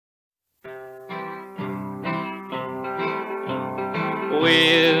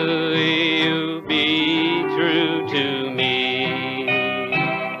will you be true to me?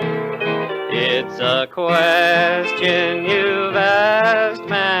 It's a question you've asked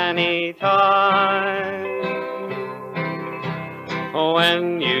many times.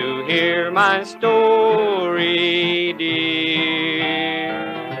 When you hear my story, dear,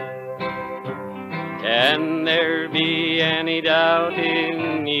 can there be any doubt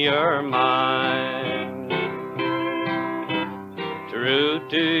in your mind? True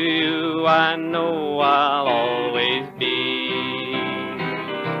to you I know I'll always be.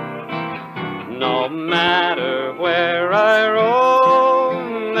 No matter where I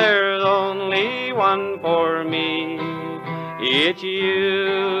roam, there's only one for me. It's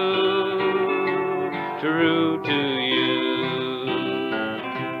you, true to you.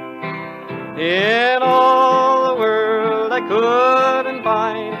 In all the world I couldn't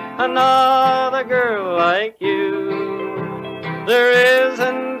find another girl like you. There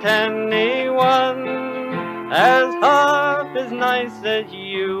isn't anyone as half as nice as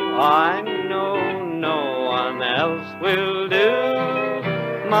you. I know no one else will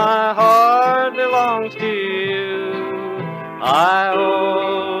do. My heart belongs to you. I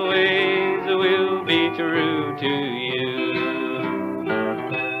always will be true to you.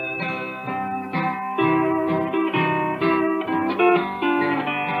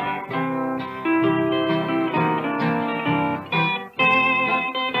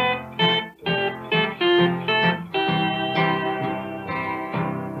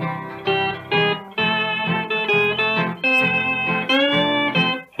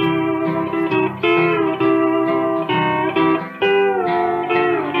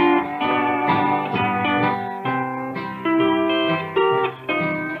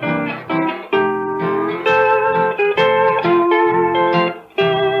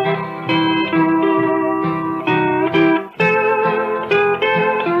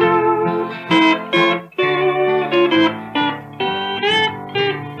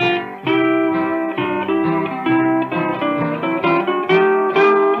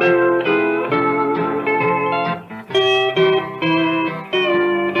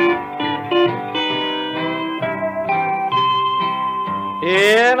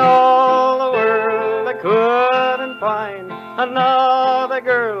 In all the world I couldn't find another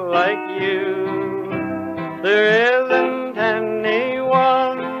girl like you. There isn't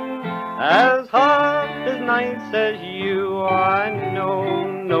anyone as hot as nice as you. I know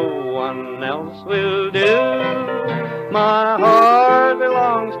no one else will do. My heart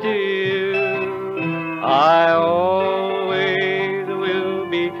belongs to